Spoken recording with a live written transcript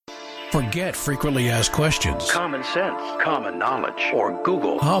Forget frequently asked questions. Common sense, common knowledge, or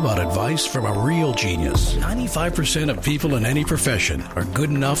Google. How about advice from a real genius? 95% of people in any profession are good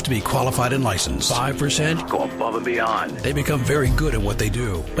enough to be qualified and licensed. 5% go above and beyond. They become very good at what they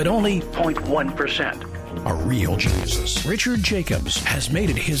do, but only 0.1% are real geniuses. Richard Jacobs has made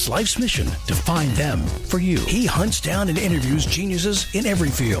it his life's mission to find them for you. He hunts down and interviews geniuses in every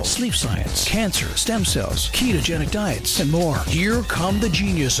field: sleep science, cancer, stem cells, ketogenic diets, and more. Here come the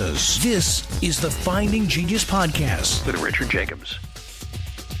geniuses. This is the Finding Genius Podcast with Richard Jacobs.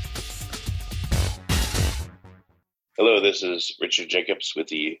 Hello, this is Richard Jacobs with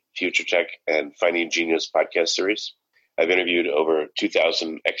the Future Tech and Finding Genius podcast series. I've interviewed over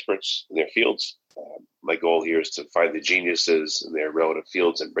 2,000 experts in their fields. My goal here is to find the geniuses in their relative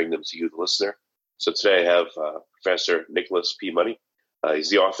fields and bring them to you, the listener. So today I have Professor Nicholas P. Money.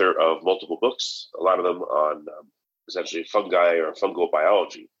 He's the author of multiple books, a lot of them on essentially fungi or fungal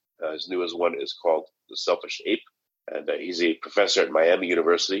biology. His newest one is called The Selfish Ape, and he's a professor at Miami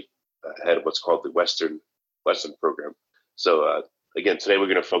University, head of what's called the Western program. So again, today we're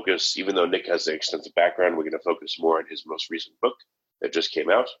going to focus, even though Nick has an extensive background, we're going to focus more on his most recent book that just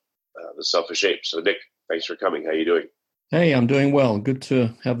came out, The Selfish Ape. So Nick, thanks for coming. How are you doing? Hey, I'm doing well. Good to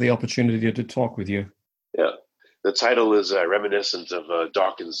have the opportunity to talk with you. Yeah. The title is reminiscent of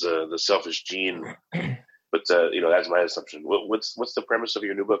Dawkins' The Selfish Gene, but that's my assumption. What's the premise of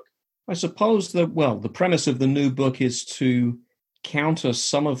your new book? I suppose the premise of the new book is to counter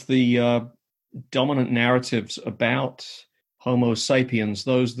some of the dominant narratives about Homo sapiens,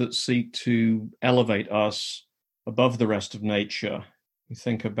 those that seek to elevate us above the rest of nature. You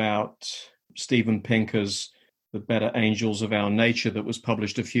think about Steven Pinker's The Better Angels of Our Nature that was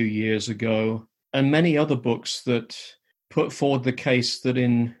published a few years ago, and many other books that put forward the case that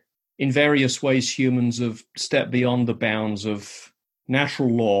in various ways humans have stepped beyond the bounds of natural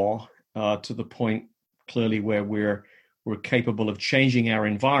law to the point clearly where we're capable of changing our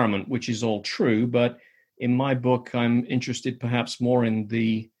environment, which is all true. But in my book, I'm interested perhaps more in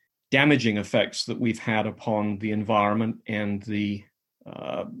the damaging effects that we've had upon the environment and the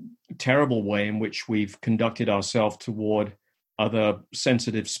terrible way in which we've conducted ourselves toward other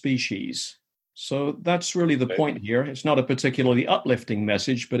sensitive species. So that's really the point here. It's not a particularly uplifting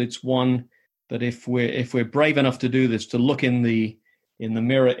message, but it's one that if we're brave enough to do this, to look in the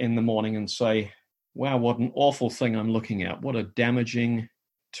mirror in the morning and say, wow, what an awful thing I'm looking at. What a damaging,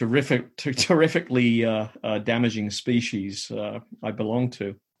 terrifically damaging species I belong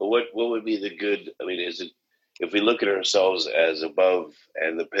to. But what would be the good? I mean, is it, if we look at ourselves as above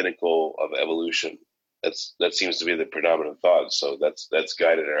and the pinnacle of evolution, that seems to be the predominant thought. So that's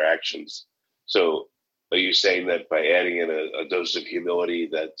guided our actions. So are you saying that by adding in a dose of humility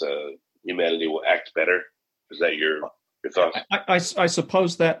that humanity will act better? Is that your thought? I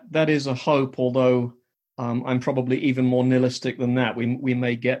suppose that is a hope, although I'm probably even more nihilistic than that. We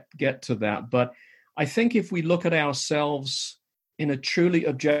may get to that. But I think if we look at ourselves in a truly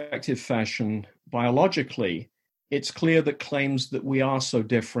objective fashion, biologically, it's clear that claims that we are so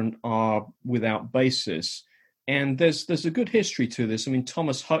different are without basis. And there's a good history to this. I mean,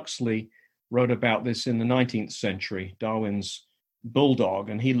 Thomas Huxley wrote about this in the 19th century, Darwin's bulldog,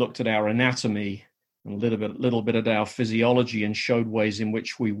 and he looked at our anatomy and a little bit at our physiology and showed ways in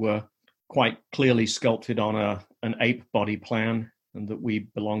which we were quite clearly sculpted on an ape body plan, and that we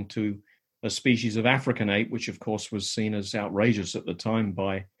belonged to a species of African ape, which of course was seen as outrageous at the time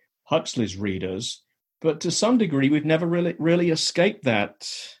by Huxley's readers. But to some degree, we've never really escaped that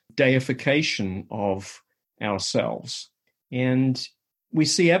deification of ourselves. And we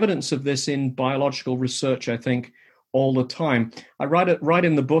see evidence of this in biological research, I think, all the time. I write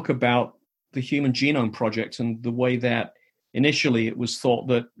in the book about the Human Genome Project and the way that initially it was thought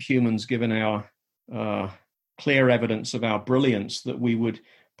that humans, given our clear evidence of our brilliance, that we would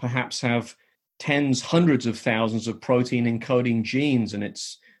perhaps have tens, hundreds of thousands of protein encoding genes. And it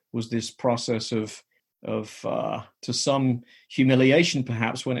was this process of to some humiliation,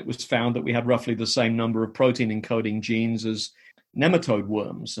 perhaps, when it was found that we had roughly the same number of protein encoding genes as nematode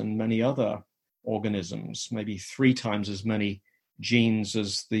worms and many other organisms, maybe 3 times as many genes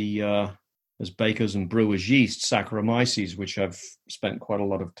as as Baker's and Brewer's yeast, Saccharomyces, which I've spent quite a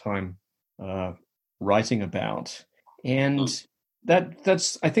lot of time writing about. And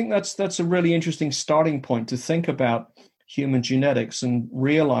I think that's a really interesting starting point to think about human genetics and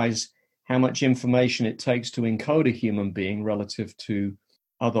realize how much information it takes to encode a human being relative to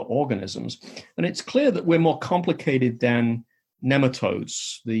other organisms. And it's clear that we're more complicated than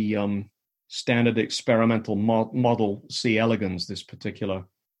nematodes, the standard experimental model C. elegans, this particular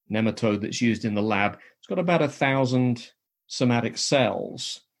nematode that's used in the lab. It's got about 1,000 somatic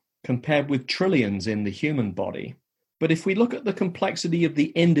cells. compared with trillions in the human body. But if we look at the complexity of the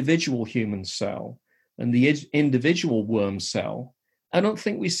individual human cell and the individual worm cell, I don't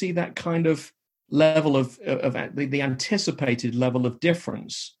think we see that kind of level of the anticipated level of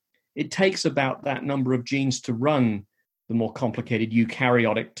difference. It takes about that number of genes to run the more complicated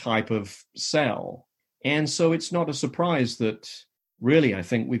eukaryotic type of cell. And so it's not a surprise that really, I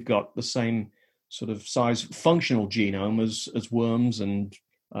think we've got the same sort of size functional genome as worms and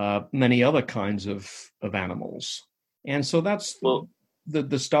many other kinds of animals. And so that's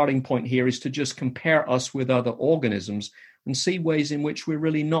the starting point here, is to just compare us with other organisms and see ways in which we're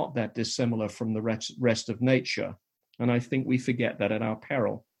really not that dissimilar from the rest of nature. And I think we forget that at our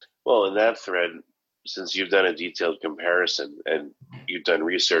peril. Well, in that thread, since you've done a detailed comparison and you've done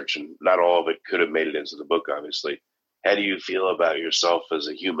research, and not all of it could have made it into the book, obviously, how do you feel about yourself as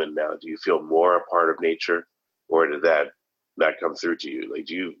a human now? Do you feel more a part of nature, or did that not come through to you? Like,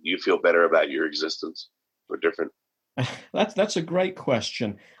 do you feel better about your existence or different? That's a great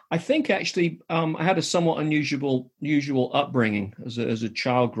question. I think actually I had a somewhat unusual upbringing as a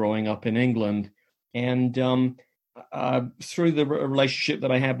child growing up in England, and through the relationship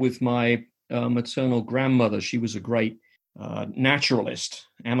that I had with my maternal grandmother, she was a great naturalist,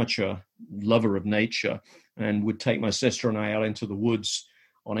 amateur lover of nature, and would take my sister and I out into the woods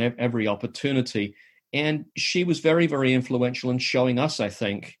on every opportunity. And she was very, very influential in showing us, I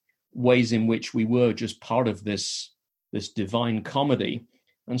think, ways in which we were just part of this divine comedy.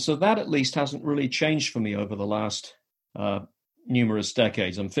 And so that at least hasn't really changed for me over the last numerous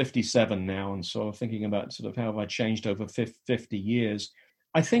decades. I'm 57 now, and so thinking about sort of how have I changed over 50 years.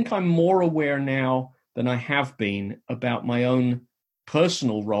 I think I'm more aware now than I have been about my own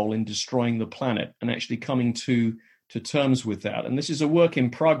personal role in destroying the planet and actually coming to terms with that. And this is a work in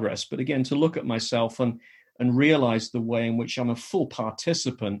progress, but again, to look at myself and realize the way in which I'm a full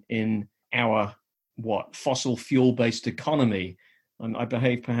participant in our fossil fuel-based economy. I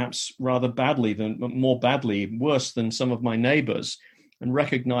behave perhaps rather worse than some of my neighbors, and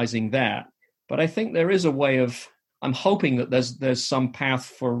recognizing that. But I think there is a way I'm hoping that there's some path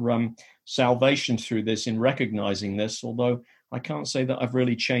for salvation through this in recognizing this, although I can't say that I've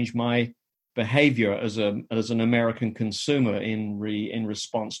really changed my behavior as an American consumer in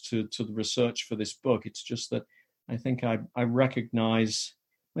response to the research for this book. It's just that I think I recognize,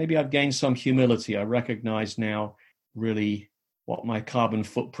 maybe I've gained some humility. I recognize now really what my carbon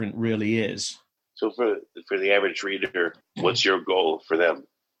footprint really is. So for the average reader, what's your goal for them?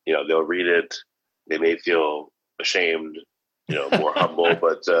 They'll read it, they may feel ashamed, more humble,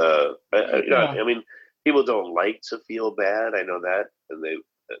 but I mean, people don't like to feel bad. I know that, and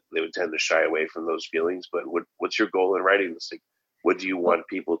they would tend to shy away from those feelings. But what's your goal in writing this thing? What do you want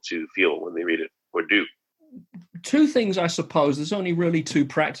people to feel when they read it, or do? Two things, I suppose. There's only really two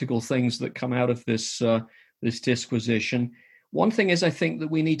practical things that come out of this disquisition. One thing is, I think that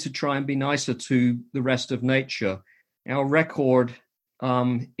we need to try and be nicer to the rest of nature. Our record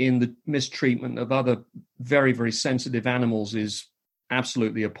in the mistreatment of other very, very sensitive animals is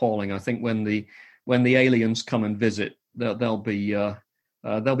absolutely appalling. I think when the aliens come and visit, they'll be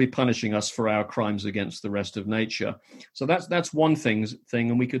punishing us for our crimes against the rest of nature. So that's one thing,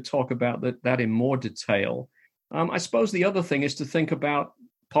 and we could talk about that in more detail. I suppose the other thing is to think about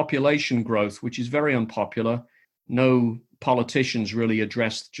population growth, which is very unpopular. No politicians really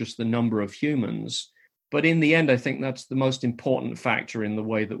address just the number of humans. But in the end, I think that's the most important factor in the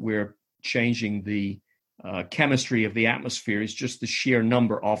way that we're changing the chemistry of the atmosphere, is just the sheer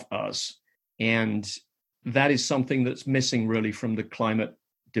number of us. And that is something that's missing really from the climate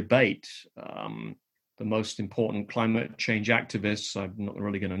debate. The most important climate change activists, I'm not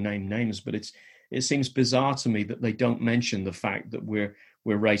really going to name names, but it seems bizarre to me that they don't mention the fact that we're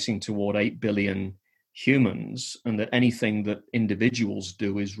racing toward 8 billion humans, and that anything that individuals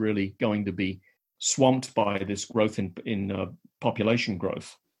do is really going to be swamped by this growth in population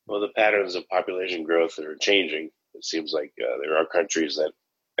growth. Well, the patterns of population growth are changing. It seems like there are countries that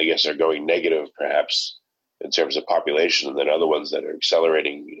I guess are going negative, perhaps, in terms of population, and then other ones that are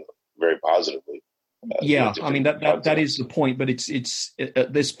accelerating, very positively. Yeah, I mean that is the point. But it's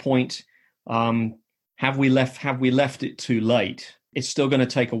at this point, have we left it too late? It's still going to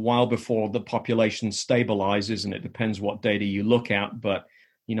take a while before the population stabilizes, and it depends what data you look at. But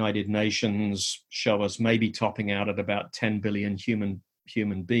United Nations show us maybe topping out at about 10 billion human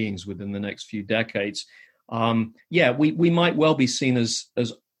beings within the next few decades. We might well be seen as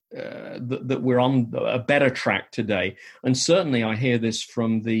that we're on a better track today. And certainly I hear this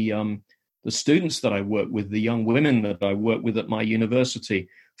from the students that I work with, the young women that I work with at my university.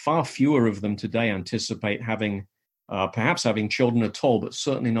 Far fewer of them today anticipate having perhaps having children at all, but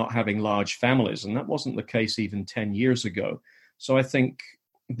certainly not having large families. And that wasn't the case even 10 years ago. So I think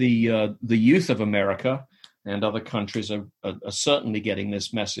the youth of America and other countries are certainly getting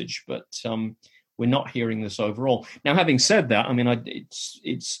this message, but we're not hearing this overall. Now, having said that, I mean,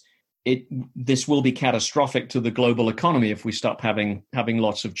 this will be catastrophic to the global economy if we stop having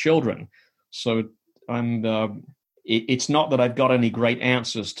lots of children. So it's not that I've got any great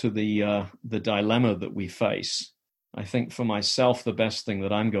answers to the dilemma that we face. I think for myself, the best thing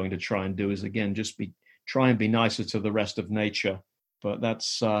that I'm going to try and do is, again, just try and be nicer to the rest of nature. But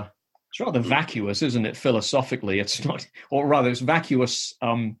that's it's rather vacuous, isn't it? Philosophically, it's not, or rather, it's vacuous.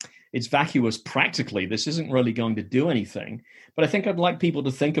 It's vacuous practically. This isn't really going to do anything. But I think I'd like people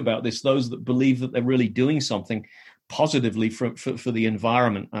to think about this. Those that believe that they're really doing something positively for the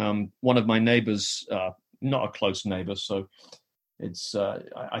environment. One of my neighbors, not a close neighbor, so it's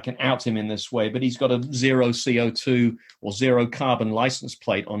I can out him in this way, but he's got a zero CO2 or zero carbon license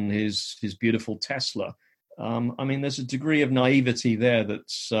plate on his beautiful Tesla. I mean, there's a degree of naivety there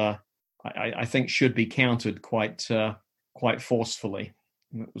that's I think should be countered quite forcefully.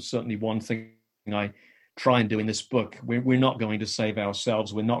 And that was certainly one thing I try and do in this book. We're not going to save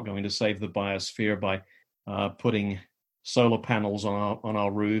ourselves. We're not going to save the biosphere by putting solar panels on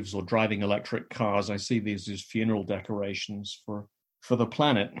our roofs or driving electric cars. I see these as funeral decorations for the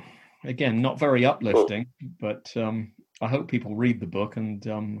planet. Again, not very uplifting, but I hope people read the book. And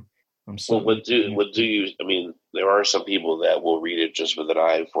I'm well, what do you? I mean, there are some people that will read it just with an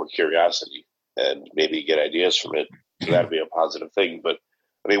eye for curiosity and maybe get ideas from it. So that'd be a positive thing. But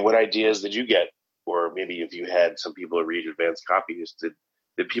I mean, what ideas did you get? Or maybe if you had some people to read advanced copies,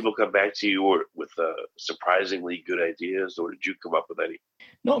 did people come back to you with surprisingly good ideas, or did you come up with any?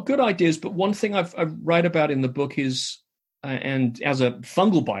 Not good ideas, but one thing I write about in the book is, and as a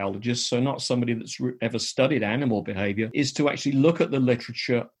fungal biologist, so not somebody that's ever studied animal behavior, is to actually look at the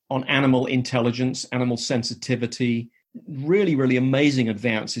literature on animal intelligence, animal sensitivity, really, really amazing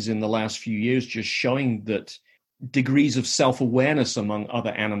advances in the last few years, just showing that degrees of self-awareness among other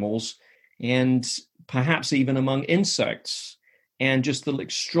animals and perhaps even among insects, and just the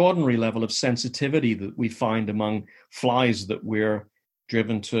extraordinary level of sensitivity that we find among flies that we're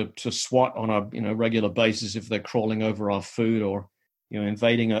driven to swat on a regular basis if they're crawling over our food or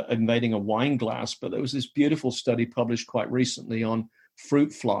invading a wine glass. But there was this beautiful study published quite recently on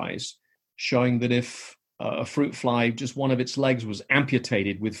fruit flies, showing that if a fruit fly, just one of its legs was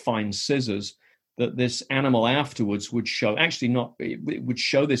amputated with fine scissors, that this animal afterwards would show, it would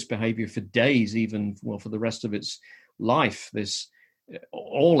show this behavior for days, even, well, for the rest of its life, this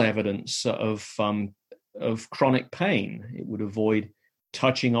all evidence of chronic pain. It would avoid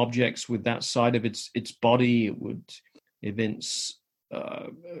touching objects with that side of its body. It would evince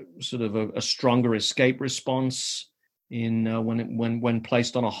sort of a stronger escape response when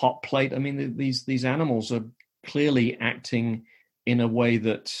placed on a hot plate. I mean, these animals are clearly acting in a way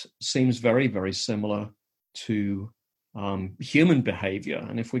that seems very, very similar to human behavior.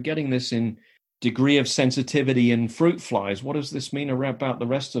 And if we're getting this in degree of sensitivity in fruit flies, what does this mean about the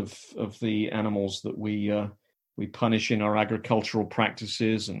rest of the animals that we punish in our agricultural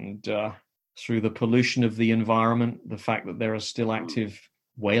practices and through the pollution of the environment, the fact that there are still active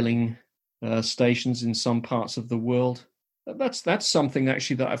whaling stations in some parts of the world? That's something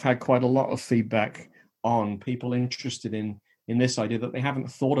actually that I've had quite a lot of feedback on, people interested in this idea that they haven't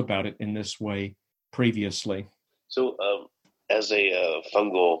thought about it in this way previously. So as a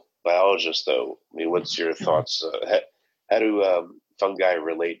fungal biologist, though, I mean, what's your thoughts? How do fungi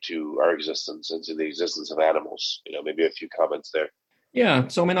relate to our existence and to the existence of animals? Maybe a few comments there. Yeah.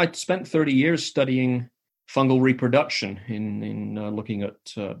 So, I mean, I spent 30 years studying fungal reproduction in looking at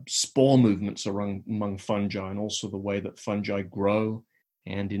spore movements among fungi, and also the way that fungi grow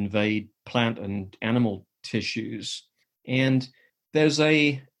and invade plant and animal tissues. And there's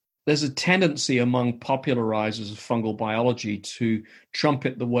a tendency among popularizers of fungal biology to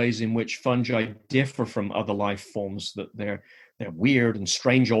trumpet the ways in which fungi differ from other life forms, that they're weird and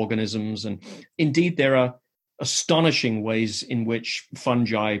strange organisms. And indeed, there are astonishing ways in which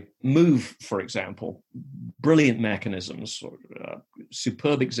fungi move, for example, brilliant mechanisms,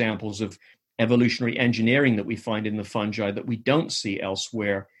 superb examples of evolutionary engineering that we find in the fungi that we don't see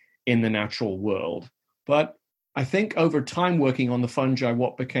elsewhere in the natural world. But I think over time working on the fungi,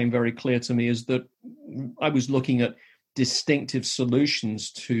 what became very clear to me is that I was looking at distinctive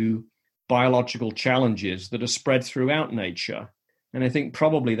solutions to biological challenges that are spread throughout nature. And I think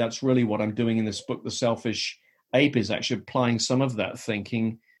probably that's really what I'm doing in this book, The Selfish Ape, is actually applying some of that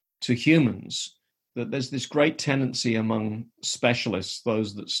thinking to humans, that there's this great tendency among specialists,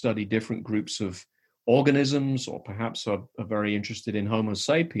 those that study different groups of organisms, or perhaps are very interested in Homo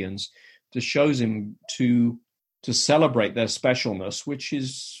sapiens, just shows him to celebrate their specialness, which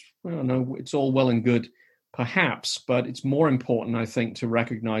is, I don't know, it's all well and good, perhaps, but it's more important, I think, to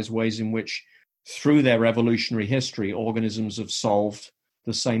recognize ways in which, through their evolutionary history, organisms have solved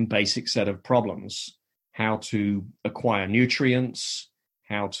the same basic set of problems: how to acquire nutrients,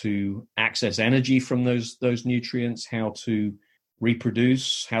 how to access energy from those nutrients, how to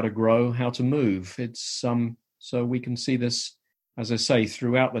reproduce, how to grow, how to move. It's so we can see this, as I say,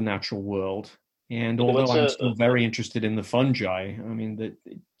 throughout the natural world. And although I'm still very interested in the fungi, I mean,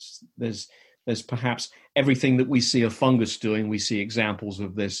 there's perhaps everything that we see a fungus doing, we see examples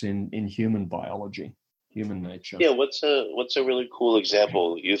of this in human biology, human nature. Yeah, what's a really cool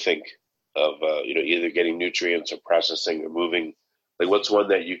example you think of either getting nutrients or processing or moving? Like, what's one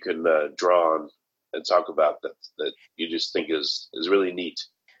that you can draw on and talk about that you just think is really neat?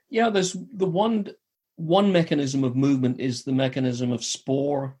 Yeah, there's the one mechanism of movement is the mechanism of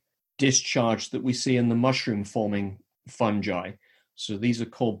spore discharge that we see in the mushroom forming fungi. So these are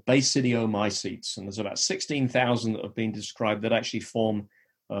called basidiomycetes, and there's about 16,000 that have been described that actually form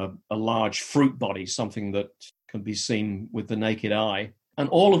a large fruit body, something that can be seen with the naked eye. And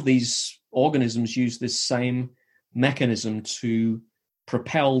all of these organisms use this same mechanism to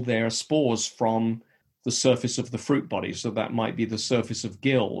propel their spores from the surface of the fruit body. So that might be the surface of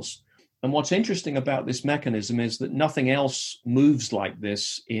gills. And what's interesting about this mechanism is that nothing else moves like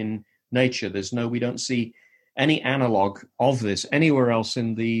this in nature. We don't see any analog of this anywhere else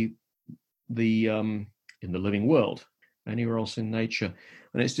in the living world, anywhere else in nature.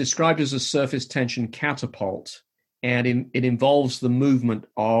 And it's described as a surface tension catapult, and it involves the movement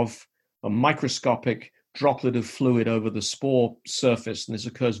of a microscopic droplet of fluid over the spore surface, and this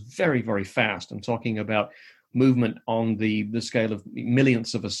occurs very, very fast. I'm talking about movement on the scale of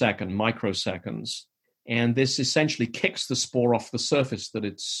millionths of a second, microseconds. And this essentially kicks the spore off the surface that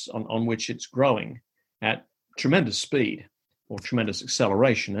it's on which it's growing at tremendous speed, or tremendous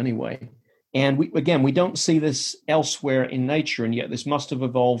acceleration anyway. And we don't see this elsewhere in nature, and yet this must have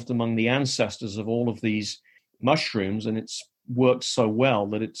evolved among the ancestors of all of these mushrooms, and it's worked so well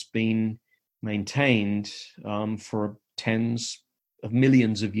that it's been maintained for tens of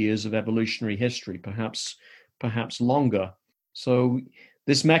millions of years of evolutionary history, perhaps longer. So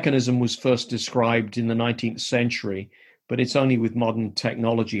this mechanism was first described in the 19th century, but it's only with modern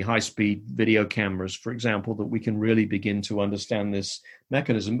technology, high-speed video cameras, for example, that we can really begin to understand this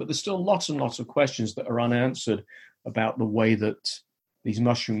mechanism. But there's still lots and lots of questions that are unanswered about the way that these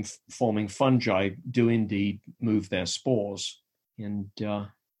mushroom-forming fungi do indeed move their spores. And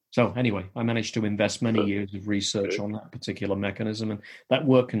so anyway, I managed to invest many years of research on that particular mechanism, and that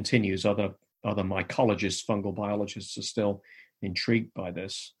work continues. Other mycologists, fungal biologists are still intrigued by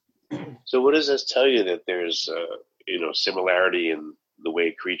this. So what does this tell you, that there's similarity in the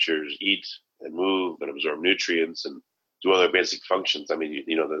way creatures eat and move and absorb nutrients and do other basic functions? I mean,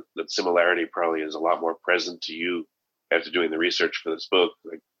 that similarity probably is a lot more present to you after doing the research for this book.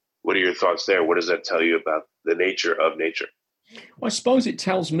 Like, what are your thoughts there? What does that tell you about the nature of nature? Well, I suppose it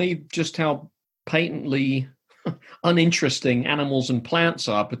tells me just how patently uninteresting animals and plants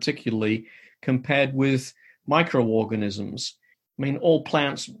are, particularly compared with microorganisms. I mean, all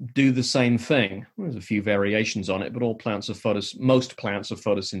plants do the same thing. There's a few variations on it, but all plants are most plants are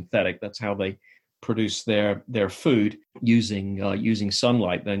photosynthetic. That's how they produce their food, using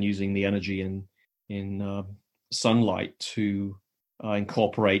sunlight, then using the energy in sunlight to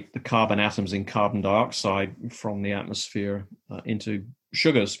incorporate the carbon atoms in carbon dioxide from the atmosphere into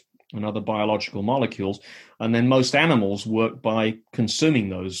sugars and other biological molecules. And then most animals work by consuming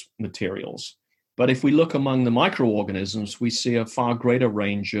those materials. But if we look among the microorganisms, we see a far greater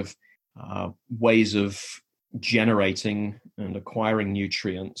range of ways of generating and acquiring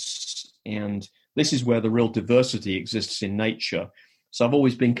nutrients. And this is where the real diversity exists in nature. So I've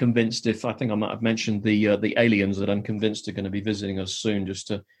always been convinced, I think I might have mentioned the aliens that I'm convinced are going to be visiting us soon, just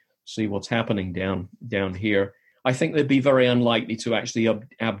to see what's happening down here. I think they'd be very unlikely to actually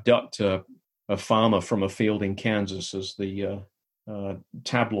abduct a farmer from a field in Kansas, as the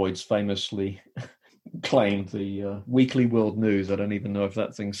tabloids famously claimed, the Weekly World News. I don't even know if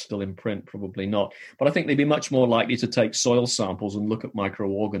that thing's still in print, probably not. But I think they'd be much more likely to take soil samples and look at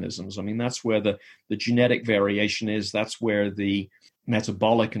microorganisms. I mean, that's where the genetic variation is. That's where the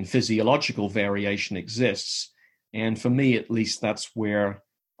metabolic and physiological variation exists. And for me, at least, that's where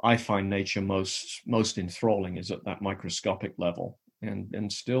I find nature most enthralling, is at that microscopic level.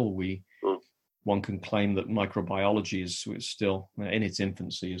 And still one can claim that microbiology is still in its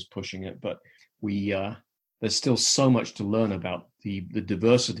infancy, is pushing it, but there's still so much to learn about the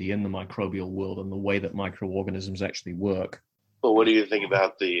diversity in the microbial world and the way that microorganisms actually work. Well, what do you think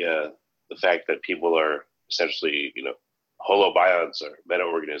about the fact that people are essentially, holobionts or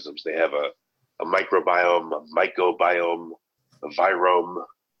meta-organisms? They have a microbiome, a mycobiome, a virome.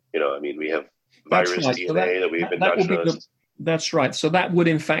 We have virus right. DNA that we've endogenized. That's right. So that would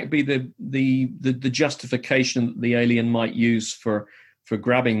in fact be the justification that the alien might use for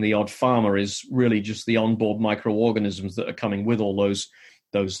grabbing the odd farmer is really just the onboard microorganisms that are coming with all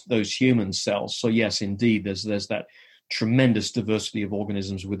those human cells. So yes, indeed, there's that tremendous diversity of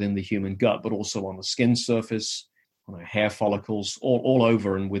organisms within the human gut, but also on the skin surface, on our hair follicles, all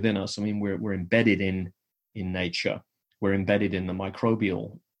over and within us. I mean, we're embedded in nature. We're embedded in the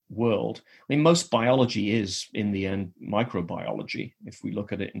microbial world. I mean, most biology is, in the end, microbiology. If we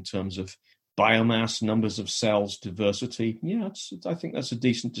look at it in terms of biomass, numbers of cells, diversity, I think that's a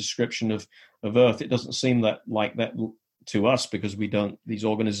decent description of Earth. It doesn't seem like that to us because these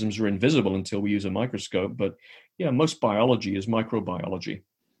organisms are invisible until we use a microscope. But yeah, most biology is microbiology.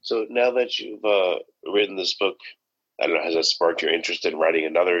 So now that you've written this book, I don't know, has that sparked your interest in writing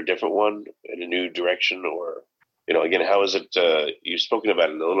another different one in a new direction? Or, again, how is it, you've spoken about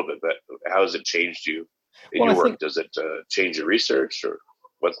it a little bit, but how has it changed you in your work? Does it change your research, or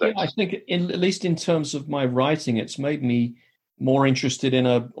what's next? Yeah, I think at least in terms of my writing, it's made me more interested in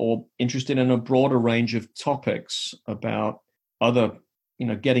a broader range of topics about other,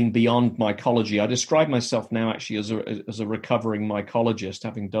 getting beyond mycology. I describe myself now actually as a recovering mycologist,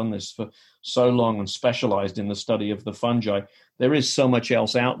 having done this for so long and specialized in the study of the fungi. There is so much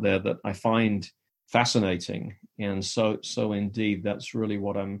else out there that I find fascinating, and so indeed, that's really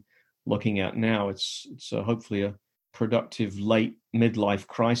what I'm looking at now. It's hopefully a productive late midlife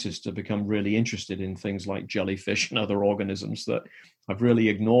crisis to become really interested in things like jellyfish and other organisms that I've really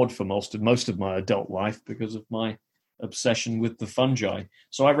ignored for most of my adult life because of my obsession with the fungi.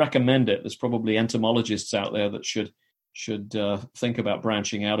 So I recommend it. There's probably entomologists out there that should think about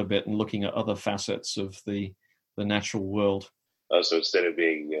branching out a bit and looking at other facets of the natural world. So instead of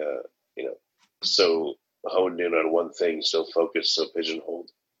being so honed in on one thing, so focused, so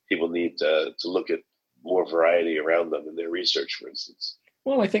pigeonholed, people need to look at more variety around them in their research, for instance.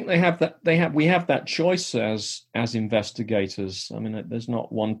 Well, I think we have that choice as investigators. I mean, there's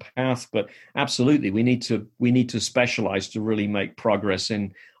not one path, but absolutely, we need to specialize to really make progress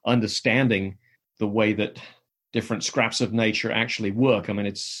in understanding the way that different scraps of nature actually work. I mean,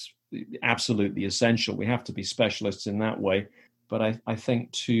 it's absolutely essential. We have to be specialists in that way. But I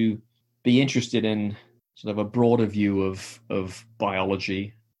think to be interested in sort of a broader view of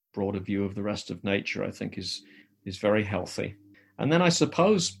biology, broader view of the rest of nature, I think is very healthy. And then I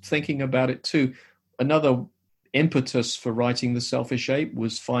suppose, thinking about it too, another impetus for writing The Selfish Ape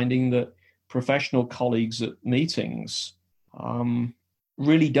was finding that professional colleagues at meetings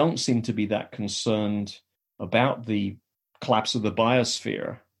really don't seem to be that concerned about the collapse of the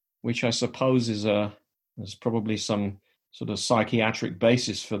biosphere, which I suppose there's probably some sort of psychiatric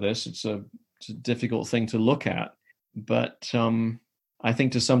basis for this. It's a difficult thing to look at, but I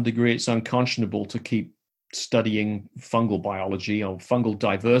think to some degree it's unconscionable to keep studying fungal biology or fungal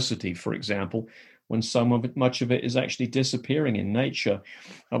diversity, for example, when much of it is actually disappearing in nature.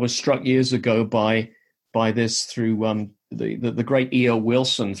 I was struck years ago by this through the great E.O.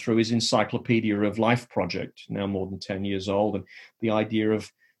 Wilson, through his Encyclopedia of Life project, now more than 10 years old, and the idea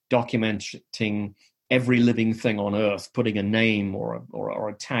of documenting every living thing on Earth, putting a name or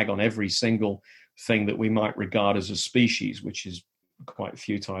a tag on every single thing that we might regard as a species, which is quite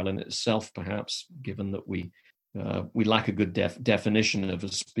futile in itself, perhaps, given that we lack a good definition of a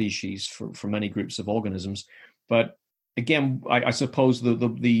species for many groups of organisms. But again, I suppose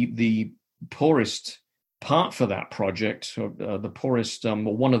the poorest part for that project, the poorest, or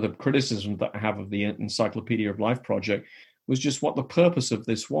one of the criticisms that I have of the Encyclopedia of Life project, was just what the purpose of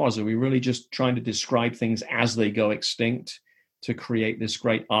this was. Are we really just trying to describe things as they go extinct to create this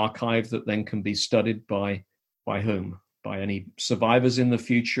great archive that then can be studied by whom? By any survivors in the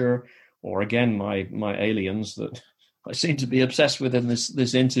future, or again, my aliens that I seem to be obsessed with in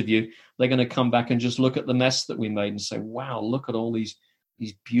this interview. They're going to come back and just look at the mess that we made and say, wow, look at all these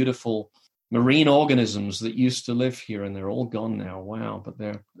beautiful marine organisms that used to live here, and they're all gone now. Wow, but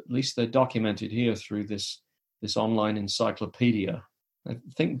at least they're documented here through this online encyclopedia. I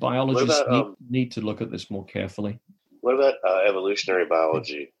think biologists need to look at this more carefully. What about evolutionary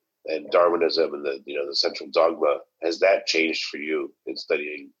biology and Darwinism and the central dogma? Has that changed for you in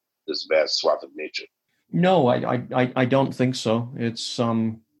studying this vast swath of nature? No, I don't think so. It's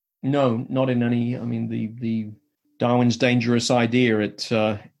no, not in any. I mean, the Darwin's dangerous idea.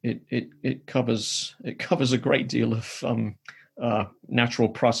 It covers a great deal natural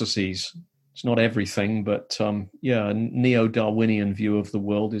processes. It's not everything, but a neo-Darwinian view of the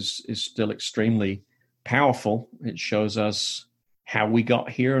world is still extremely powerful. It shows us how we got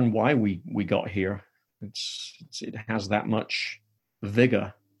here and why we got here. It has that much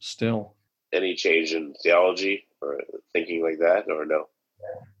vigor still. Any change in theology or thinking like that, or no?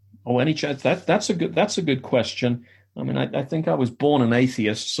 Oh, any chance? That's a good question. I mean, I think I was born an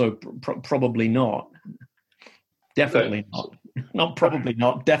atheist, so probably not. Definitely not. Not probably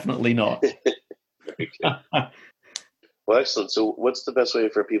not. Definitely not. Very good. Well, excellent. So, what's the best way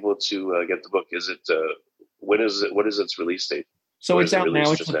for people to get the book? Is it when is it? What is its release date? So it's out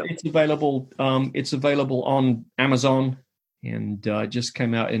now. It's available. It's available on Amazon, and just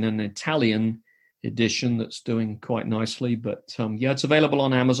came out in an Italian edition that's doing quite nicely. But it's available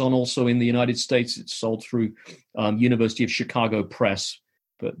on Amazon. Also in the United States, it's sold through University of Chicago Press.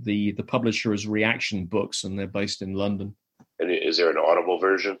 But the publisher is Reaction Books, and they're based in London. And is there an Audible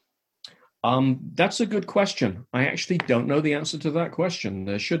version? That's a good question. I actually don't know the answer to that question.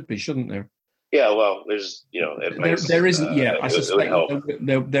 There should be, shouldn't there? Yeah, well, there's, advice. There isn't yet. I suspect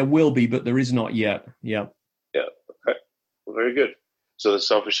there will be, but there is not yet. Yeah. Yeah. Okay. Well, very good. So the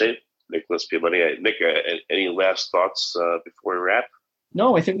Selfish Ape, Nicholas Piemonte. Nick, any last thoughts before we wrap?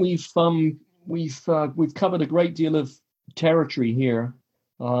 No, I think we've covered a great deal of territory here.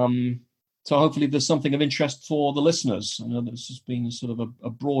 So hopefully there's something of interest for the listeners. I know this has been sort of a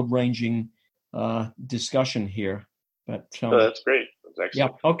broad-ranging discussion here. But that's great. That's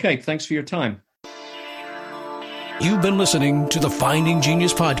excellent. Yeah. Okay. Thanks for your time. You've been listening to the Finding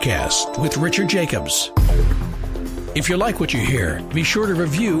Genius podcast with Richard Jacobs. If you like what you hear, be sure to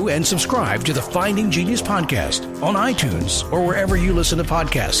review and subscribe to the Finding Genius podcast on iTunes or wherever you listen to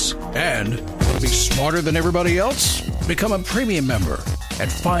podcasts. And be smarter than everybody else? Become a premium member at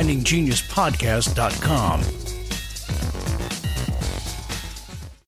findinggeniuspodcast.com.